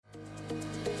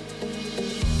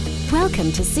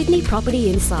Welcome to Sydney Property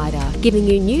Insider, giving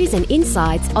you news and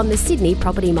insights on the Sydney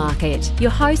property market.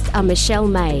 Your hosts are Michelle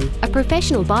May, a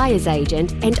professional buyer's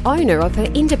agent and owner of her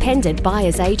independent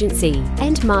buyer's agency,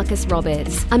 and Marcus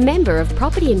Roberts, a member of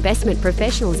Property Investment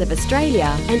Professionals of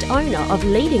Australia and owner of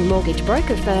leading mortgage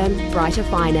broker firm Brighter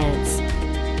Finance.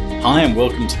 Hi and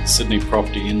welcome to the Sydney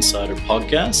Property Insider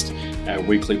podcast, our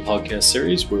weekly podcast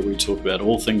series where we talk about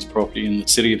all things property in the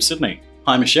city of Sydney.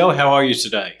 Hi Michelle, how are you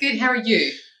today? Good, how are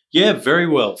you? Yeah, very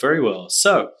well, very well.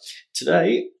 So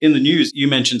today in the news, you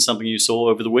mentioned something you saw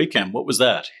over the weekend. What was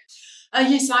that?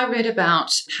 Yes, I read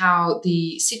about how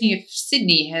the City of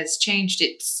Sydney has changed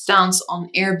its stance on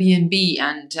Airbnb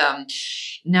and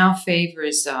now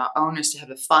favours owners to have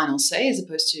a final say as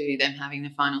opposed to them having the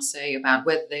final say about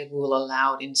whether they will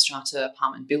allow it in strata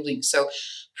apartment buildings. So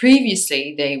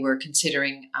previously they were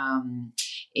considering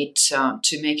it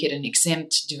to make it an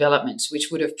exempt development, which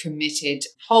would have permitted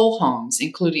whole homes,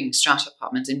 including strata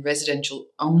apartments in residential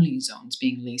only zones,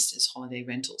 being leased as holiday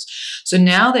rentals. So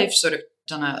now they've sort of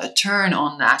done a turn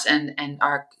on that and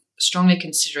are strongly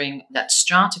considering that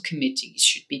strata committees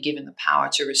should be given the power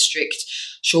to restrict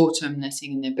short-term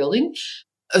letting in their building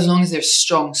as long as there's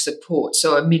strong support.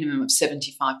 So a minimum of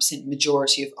 75%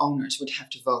 majority of owners would have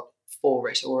to vote for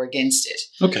it or against it.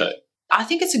 Okay. I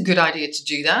think it's a good idea to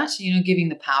do that, giving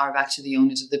the power back to the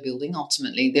owners of the building.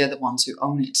 Ultimately, they're the ones who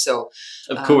own it. So,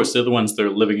 of course, they're the ones that are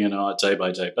living in on a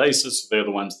day-by-day basis. They're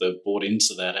the ones that have bought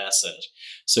into that asset.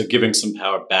 So giving some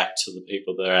power back to the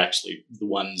people that are actually the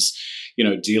ones,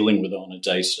 dealing with it on a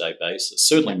day-to-day basis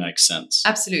certainly makes sense.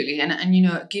 Absolutely.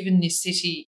 And given this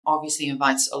city obviously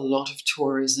invites a lot of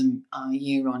tourism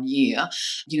year on year,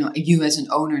 you as an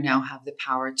owner now have the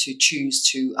power to choose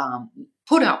to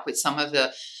put up with some of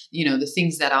the the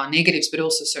things that are negatives, but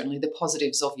also certainly the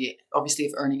positives of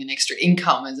earning an extra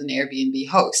income as an Airbnb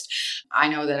host. I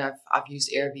know that I've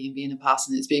used Airbnb in the past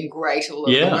and it's been great all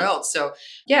over the world. So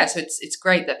it's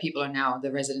great that people are now,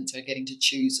 the residents are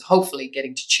hopefully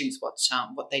getting to choose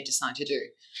what they decide to do.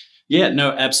 Yeah,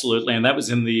 no, absolutely. And that was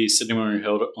in the Sydney Morning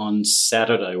Herald on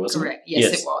Saturday, wasn't it? Correct.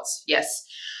 Yes, it was. Yes.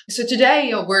 So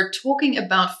today we're talking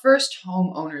about first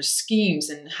homeowners schemes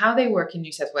and how they work in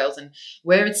New South Wales and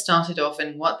where it started off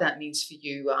and what that means for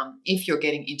you if you're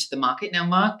getting into the market. Now,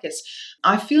 Marcus,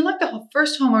 I feel like the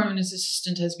first homeowners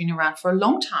assistant has been around for a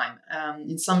long time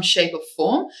in some shape or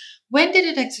form. When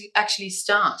did it actually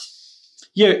start?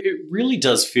 Yeah, it really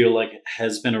does feel like it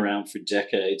has been around for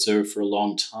decades or for a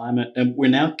long time. And we're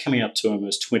now coming up to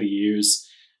almost 20 years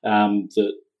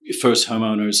that first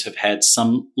homeowners have had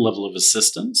some level of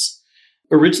assistance.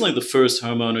 Originally, the first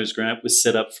homeowners grant was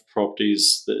set up for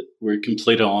properties that were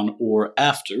completed on or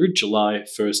after July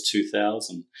 1st,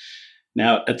 2000.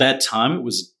 Now, at that time, it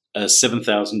was a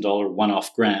 $7,000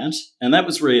 one-off grant, and that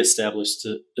was re-established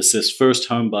to assist first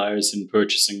home buyers in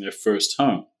purchasing their first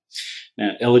home.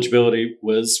 Now, eligibility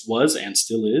was and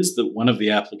still is that one of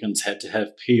the applicants had to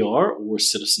have PR or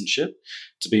citizenship,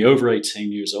 to be over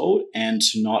 18 years old, and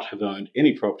to not have owned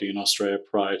any property in Australia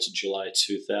prior to July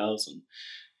 2000.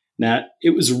 Now, it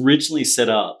was originally set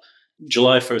up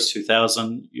July 1st,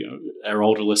 2000, our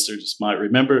older listeners might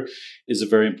remember, is a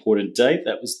very important date.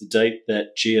 That was the date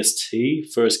that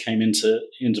GST first came into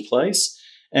place.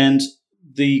 And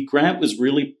the grant was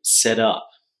really set up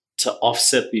to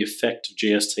offset the effect of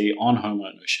GST on home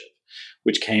ownership,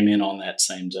 which came in on that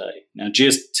same day. Now,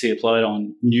 GST applied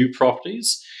on new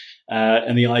properties,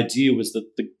 and the idea was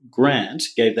that the grant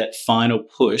gave that final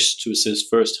push to assist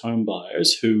first home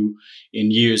buyers who, in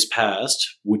years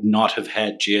past, would not have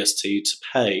had GST to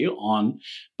pay on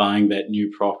buying that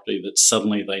new property that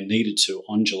suddenly they needed to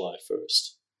on July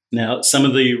 1st. Now, some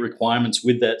of the requirements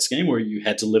with that scheme were you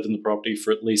had to live in the property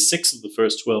for at least 6 of the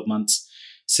first 12 months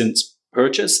since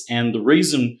purchase, and the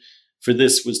reason for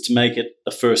this was to make it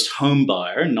a first home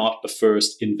buyer, not a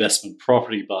first investment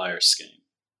property buyer scheme.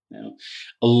 Now,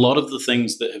 a lot of the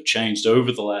things that have changed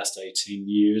over the last 18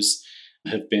 years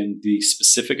have been the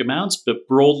specific amounts, but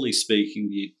broadly speaking,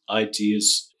 the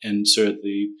ideas and sort of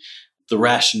the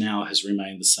rationale has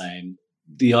remained the same.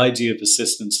 The idea of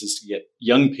assistance is to get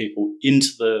young people into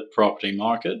the property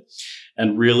market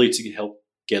and really to help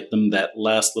get them that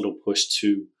last little push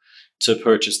to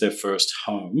purchase their first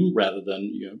home rather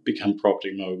than become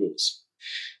property moguls.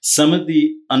 Some of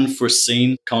the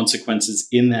unforeseen consequences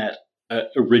in that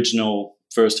original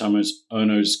first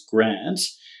owners grant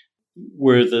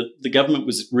were that the government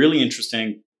was really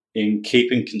interested in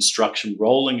keeping construction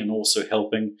rolling and also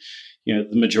helping the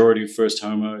majority of first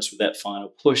homeowners with that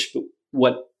final push. But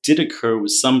what did occur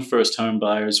was some first home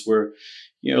buyers were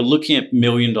looking at $1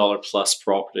 million plus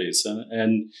properties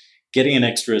and getting an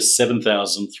extra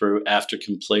 7,000 through after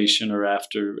completion or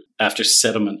after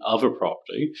settlement of a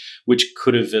property, which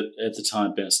could have at the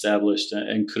time been established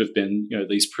and could have been,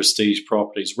 these prestige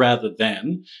properties, rather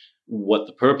than what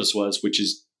the purpose was, which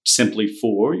is simply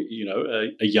for,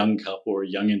 a young couple or a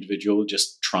young individual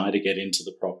just trying to get into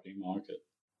the property market.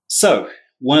 So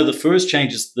one of the first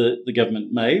changes that the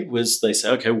government made was they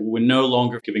said, okay, well, we're no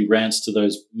longer giving grants to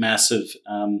those massive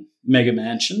mega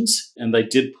mansions. And they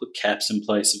did put caps in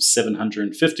place of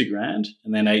 750 grand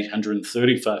and then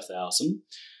 835,000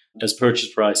 as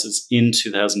purchase prices in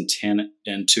 2010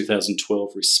 and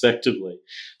 2012, respectively.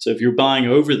 So if you're buying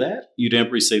over that, you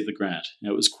don't receive the grant.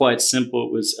 It was quite simple.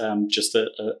 It was just a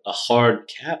hard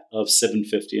cap of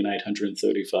 750 and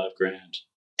 835 grand.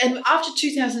 And after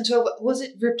 2012, was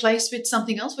it replaced with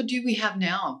something else? What do we have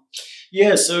now?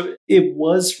 Yeah, so it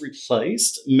was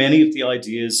replaced. Many of the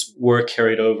ideas were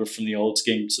carried over from the old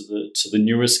scheme to the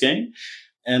newer scheme.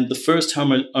 And the First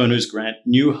Home Owners Grant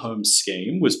New Home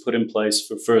Scheme was put in place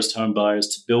for first home buyers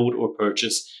to build or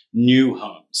purchase new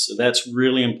homes. So that's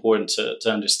really important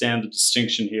to understand. The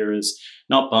distinction here is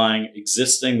not buying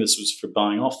existing. This was for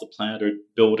buying off the plant or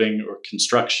building or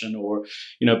construction, or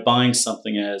buying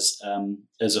something as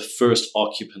a first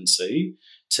occupancy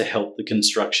to help the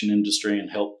construction industry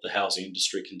and help the housing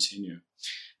industry continue.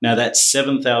 Now, that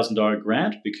 $7,000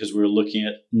 grant, because we were looking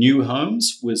at new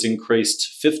homes, was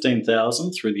increased to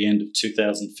 $15,000 through the end of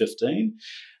 2015.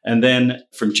 And then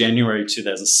from January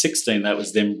 2016, that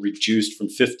was then reduced from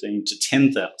 $15,000 to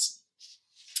 $10,000.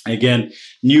 Again,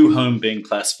 new home being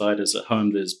classified as a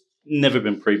home that's never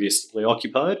been previously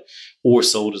occupied or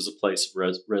sold as a place of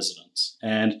residence.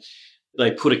 And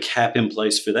they put a cap in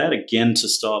place for that, again, to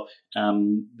stop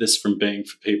this from being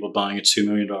for people buying a $2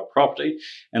 million property.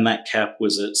 And that cap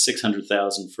was at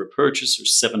 $600,000 for a purchase or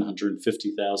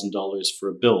 $750,000 for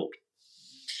a build.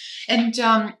 And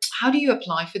how do you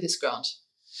apply for this grant?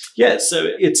 Yeah, so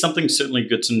it's something certainly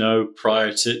good to know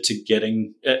prior to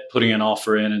getting putting an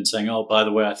offer in and saying, oh, by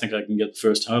the way, I think I can get the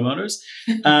first homeowners.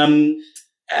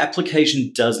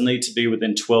 Application does need to be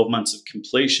within 12 months of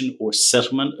completion or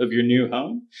settlement of your new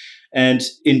home. And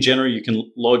in general, you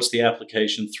can lodge the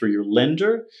application through your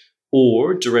lender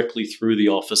or directly through the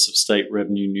Office of State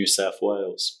Revenue, New South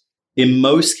Wales. In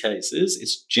most cases,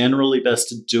 it's generally best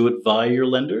to do it via your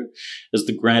lender, as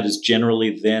the grant is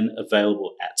generally then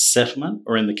available at settlement,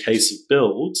 or in the case of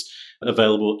builds,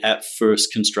 available at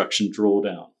first construction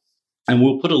drawdown. And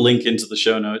we'll put a link into the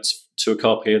show notes to a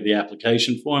copy of the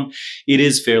application form. It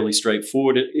is fairly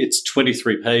straightforward. It's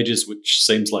 23 pages, which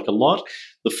seems like a lot.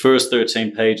 The first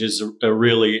 13 pages are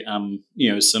really,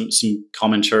 some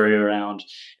commentary around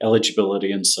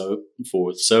eligibility and so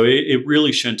forth. So it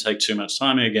really shouldn't take too much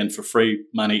time. And again, for free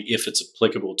money, if it's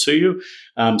applicable to you,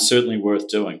 certainly worth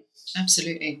doing.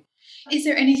 Absolutely. Is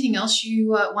there anything else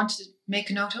you wanted to make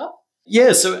a note of?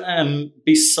 Yeah, so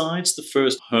besides the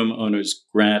First Homeowners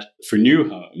Grant for new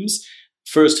homes,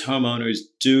 first homeowners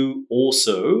do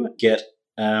also get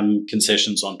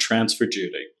concessions on transfer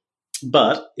duty,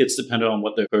 but it's dependent on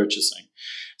what they're purchasing.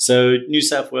 So New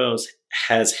South Wales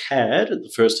has had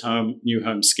the First New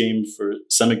Home Scheme for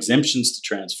some exemptions to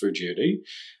transfer duty,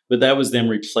 but that was then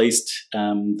replaced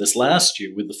this last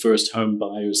year with the First Home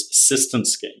Buyers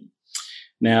Assistance Scheme.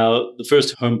 Now, the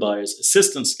First Home Buyers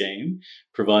Assistance Scheme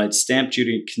provides stamp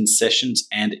duty concessions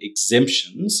and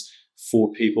exemptions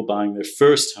for people buying their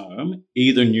first home,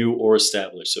 either new or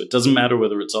established. So it doesn't matter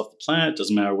whether it's off the plant, it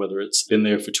doesn't matter whether it's been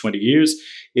there for 20 years.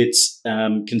 It's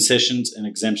concessions and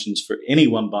exemptions for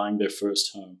anyone buying their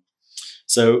first home.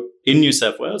 So in New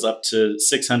South Wales, up to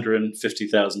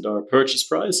 $650,000 purchase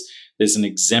price, there's an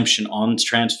exemption on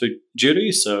transfer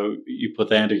duty. So you put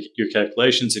that into your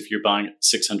calculations. If you're buying at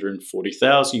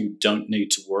 $640,000, you don't need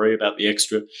to worry about the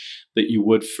extra that you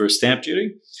would for stamp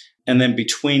duty. And then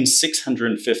between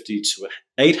 $650,000 to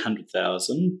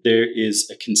 $800,000, there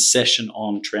is a concession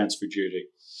on transfer duty.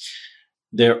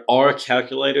 There are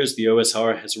calculators. The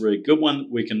OSR has a really good one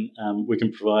we can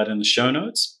provide in the show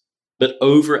notes. But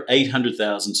over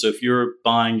 $800,000, so if you're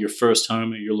buying your first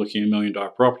home and you're looking at $1 million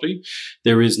property,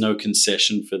 there is no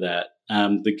concession for that.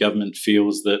 The government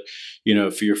feels that,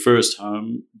 for your first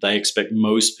home, they expect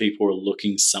most people are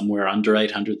looking somewhere under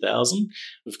 $800,000.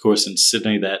 Of course, in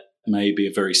Sydney, that may be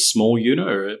a very small unit,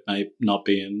 or it may not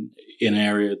be in an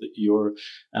area that you're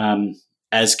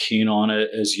as keen on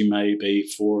it as you may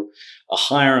be for a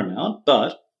higher amount,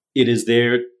 but it is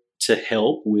there to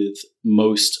help with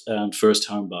most first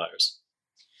home buyers.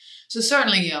 So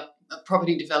certainly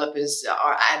property developers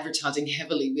are advertising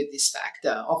heavily with this fact,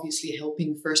 obviously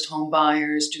helping first home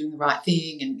buyers, doing the right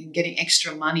thing and getting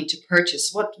extra money to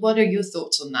purchase. What are your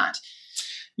thoughts on that?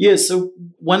 Yeah, so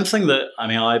one thing that,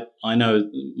 I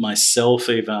know myself,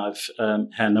 even I've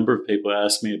had a number of people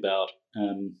ask me about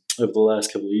over the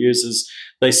last couple of years, is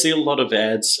they see a lot of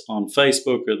ads on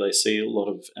Facebook, or they see a lot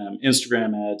of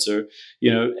Instagram ads, or,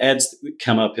 ads that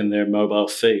come up in their mobile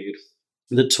feed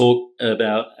that talk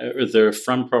about, or they're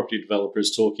from property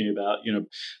developers talking about,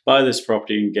 buy this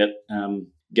property and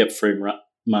get free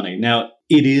money. Now,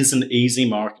 it is an easy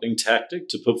marketing tactic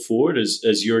to put forward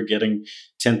as you're getting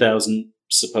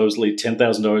supposedly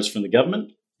 $10,000 from the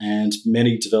government, and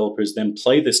many developers then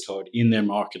play this card in their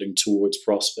marketing towards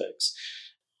prospects.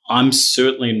 I'm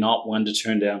certainly not one to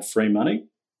turn down free money.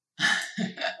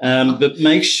 But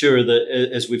make sure that,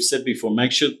 as we've said before,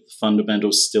 make sure that the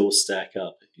fundamentals still stack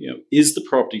up. Is the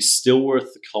property still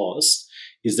worth the cost?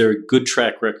 Is there a good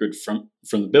track record from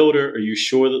the builder? Are you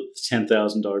sure that the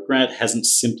 $10,000 grant hasn't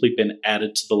simply been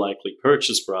added to the likely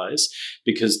purchase price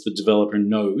because the developer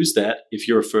knows that if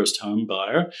you're a first home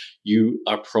buyer, you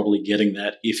are probably getting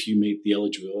that if you meet the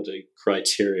eligibility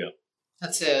criteria?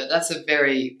 That's a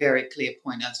very, very clear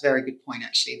point. That's a very good point,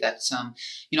 actually, that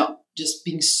you're not just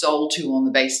being sold to on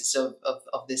the basis of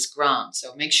this grant.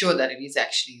 So make sure that it is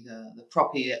actually the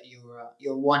property that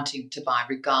you're wanting to buy,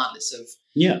 regardless of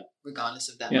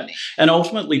that money. And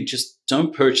ultimately, just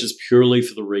don't purchase purely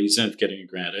for the reason of getting a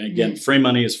grant. And again, free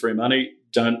money is free money.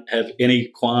 Don't have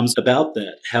any qualms about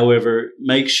that. However,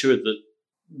 make sure that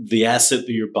the asset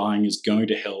that you're buying is going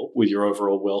to help with your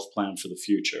overall wealth plan for the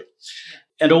future. Yeah.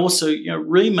 And also,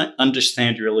 really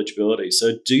understand your eligibility.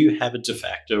 So do you have a de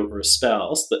facto or a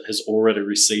spouse that has already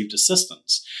received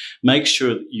assistance? Make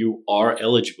sure that you are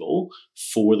eligible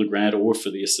for the grant or for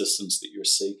the assistance that you're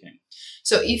seeking.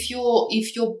 So if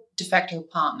your de facto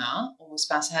partner or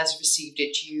spouse has received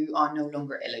it, you are no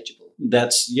longer eligible.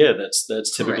 That's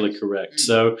typically correct.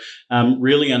 So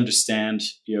really understand,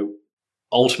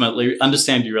 ultimately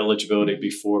understand your eligibility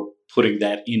before putting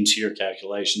that into your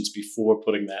calculations, before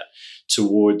putting that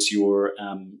towards your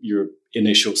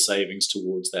initial savings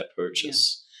towards that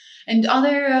purchase. Yeah. And are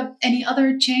there any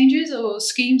other changes or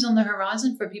schemes on the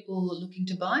horizon for people looking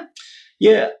to buy?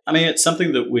 Yeah, it's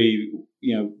something that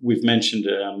we've mentioned.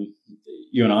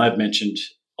 You and I have mentioned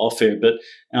off air, but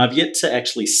I've yet to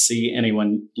actually see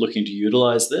anyone looking to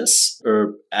utilize this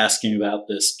or asking about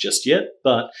this just yet.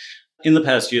 But in the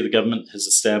past year, the government has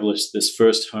established this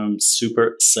First Home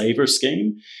Super Saver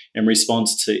scheme in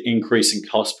response to increasing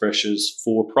cost pressures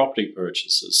for property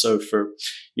purchases. So for,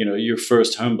 your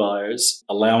first home buyers,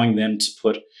 allowing them to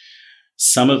put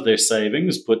some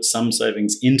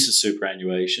savings into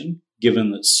superannuation, given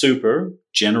that super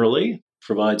generally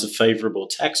provides a favorable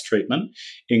tax treatment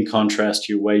in contrast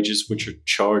to your wages, which are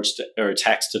charged or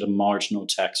taxed at a marginal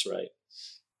tax rate.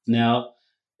 Now,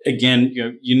 again,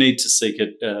 you need to seek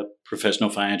a professional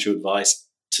financial advice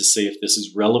to see if this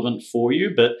is relevant for you.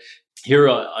 But here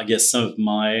are, I guess, some of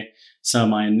my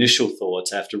initial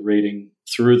thoughts after reading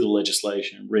through the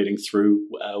legislation, reading through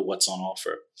what's on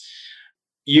offer.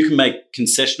 You can make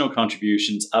concessional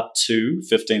contributions up to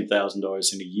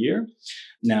 $15,000 in a year.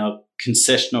 Now,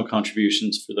 concessional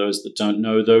contributions, for those that don't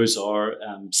know, those are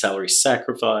salary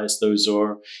sacrifice. Those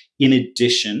are in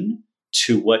addition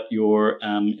to what your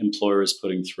employer is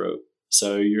putting through.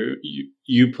 So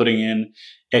you putting in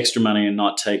extra money and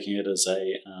not taking it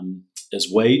as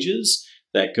wages,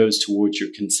 that goes towards your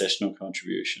concessional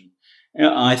contribution.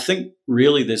 I think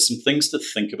really there's some things to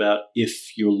think about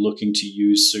if you're looking to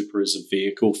use super as a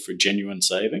vehicle for genuine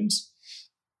savings.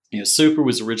 Super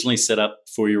was originally set up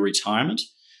for your retirement.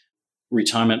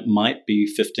 Retirement might be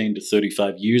 15 to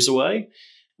 35 years away,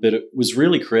 but it was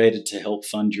really created to help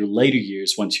fund your later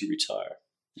years once you retire.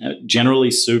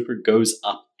 Generally, super goes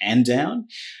up and down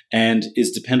and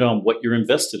is dependent on what you're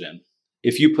invested in.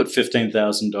 If you put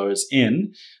 $15,000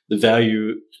 in, the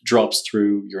value drops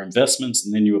through your investments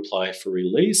and then you apply for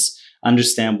release.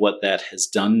 Understand what that has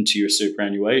done to your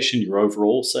superannuation, your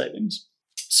overall savings.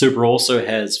 Super also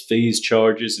has fees,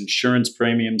 charges, insurance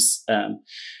premiums,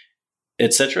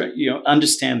 etc.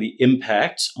 Understand the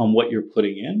impact on what you're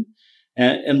putting in.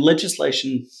 And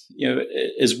legislation,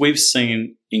 as we've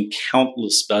seen in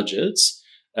countless budgets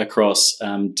across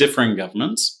differing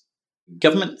governments,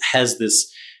 government has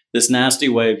this nasty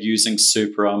way of using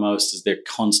super almost as their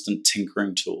constant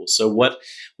tinkering tool. So what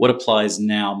applies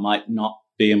now might not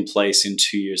be in place in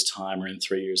 2 years' time or in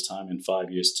 3 years' time, in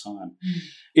 5 years' time.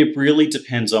 It really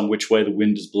depends on which way the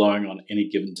wind is blowing on any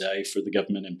given day for the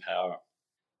government in power.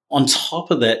 On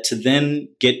top of that, to then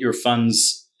get your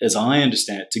funds, as I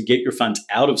understand it, to get your funds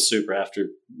out of super after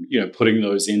putting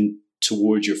those in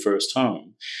towards your first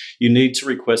home, you need to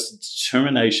request a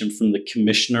determination from the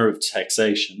Commissioner of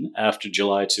Taxation after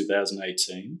July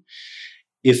 2018.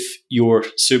 If your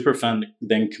super fund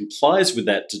then complies with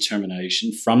that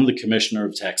determination from the Commissioner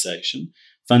of Taxation,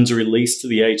 funds are released to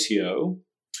the ATO,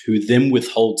 who then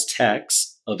withholds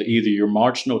tax of either your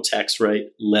marginal tax rate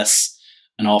less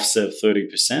an offset of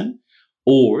 30%,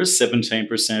 or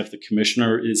 17% if the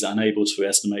Commissioner is unable to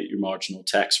estimate your marginal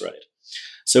tax rate.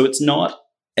 So it's not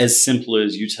as simple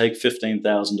as you take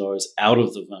 $15,000 out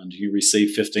of the fund, you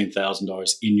receive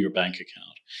 $15,000 in your bank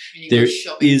account. There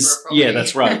is, yeah,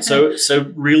 that's right. So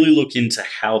really look into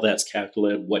how that's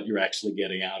calculated, what you're actually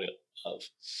getting out of.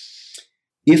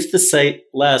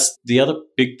 The other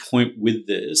big point with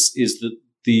this is that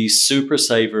the Super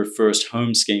Saver First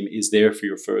Home Scheme is there for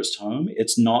your first home.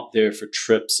 It's not there for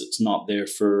trips. It's not there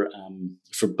for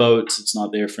boats. It's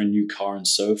not there for a new car and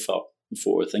so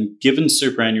forth. And given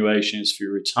superannuation is for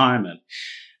your retirement,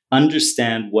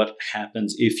 understand what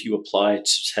happens if you apply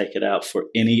to take it out for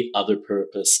any other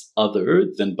purpose other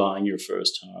than buying your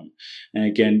first home. And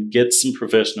again, get some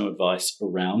professional advice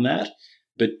around that.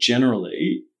 But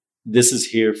generally, this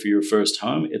is here for your first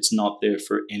home. It's not there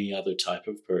for any other type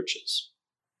of purchase.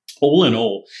 All in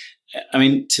all, I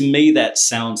mean, to me, that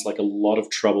sounds like a lot of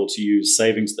trouble to use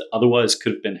savings that otherwise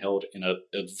could have been held in a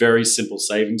very simple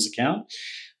savings account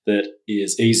that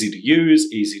is easy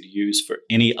to use for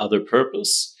any other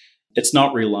purpose. It's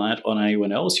not reliant on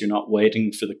anyone else. You're not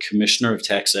waiting for the Commissioner of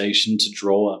Taxation to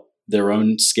draw up their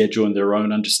own schedule and their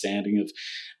own understanding of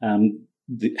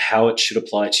how it should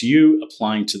apply to you,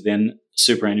 applying to then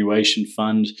superannuation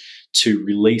fund to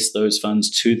release those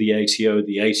funds to the ATO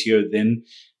then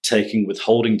taking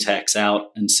withholding tax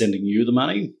out and sending you the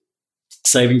money.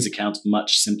 Savings account's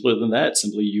much simpler than that.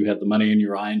 Simply you have the money in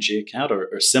your ING account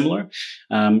or similar.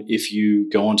 If you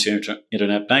go onto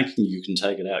internet banking, you can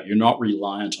take it out. You're not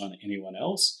reliant on anyone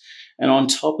else. And on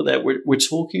top of that, we're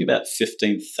talking about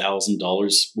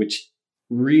 $15,000, which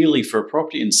really for a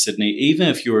property in Sydney, even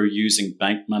if you're using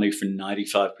bank money for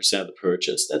 95% of the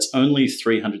purchase, that's only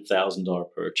 $300,000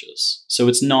 purchase. So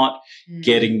it's not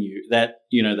getting you that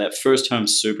first home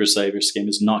super saver scheme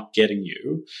is not getting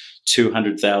you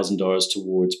 $200,000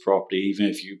 towards property,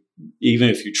 even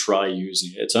if you try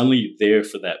using it. It's only there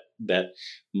for that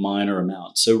minor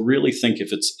amount. So really think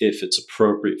if it's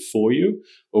appropriate for you,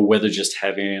 or whether just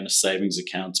having it in a savings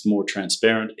account's more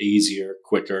transparent, easier,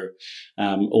 quicker,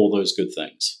 all those good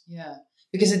things. Yeah,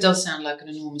 because it does sound like an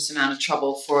enormous amount of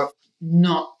trouble for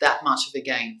not that much of a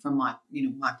gain from my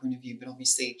point of view. But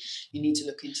obviously, you need to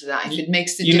look into that. If it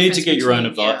makes the difference, you need to get your own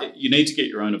advice. You need to get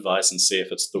your own advice and see if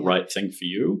it's the right thing for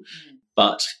you.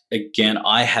 But again,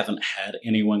 I haven't had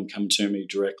anyone come to me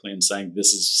directly and saying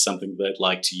this is something they'd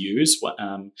like to use.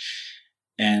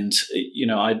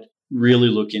 I'd really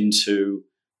look into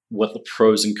what the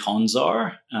pros and cons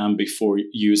are before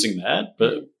using that.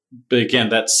 But again,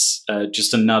 that's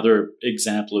just another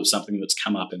example of something that's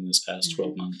come up in this past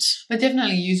 12 months. But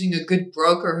definitely using a good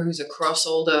broker who's across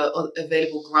all the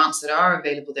available grants that are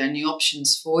available there and the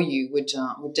options for you would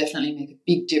definitely make a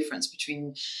big difference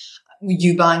between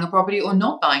you buying a property or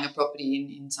not buying a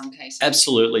property in some cases.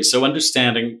 Absolutely. So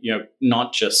understanding,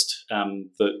 not just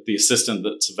the assistance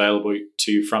that's available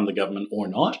to you from the government or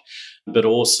not, but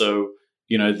also,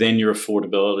 then your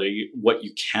affordability, what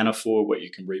you can afford, what you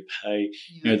can repay.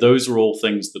 Yeah. Those are all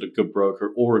things that a good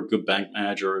broker or a good bank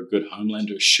manager or a good home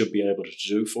lender should be able to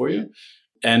do for you.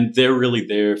 And they're really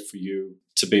there for you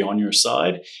to be on your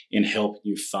side in helping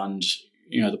you fund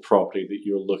the property that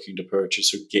you're looking to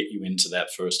purchase or get you into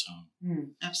that first home.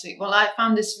 Absolutely. Well, I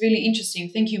found this really interesting.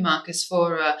 Thank you, Marcus,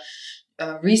 for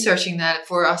researching that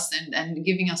for us and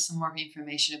giving us some more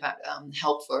information about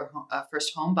help for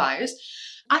first home buyers.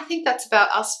 I think that's about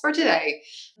us for today.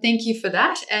 Thank you for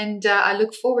that. And I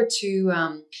look forward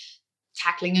to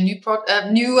tackling a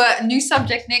new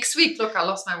subject next week. Look, I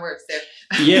lost my words there.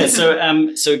 Yeah.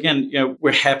 So again,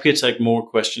 we're happy to take more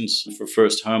questions for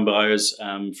first home buyers,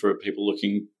 for people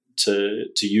looking to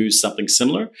use something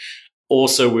similar.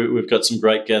 Also, we've got some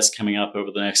great guests coming up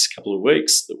over the next couple of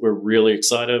weeks that we're really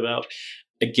excited about.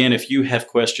 Again, if you have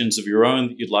questions of your own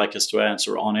that you'd like us to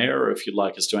answer on air, or if you'd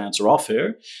like us to answer off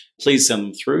air, please send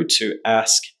them through to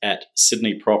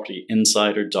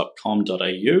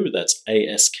ask@sydneypropertyinsider.com.au. That's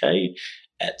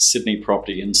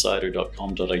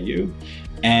ask@sydneypropertyinsider.com.au.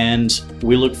 And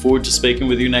we look forward to speaking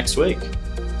with you next week.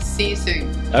 See you soon.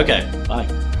 Okay, bye.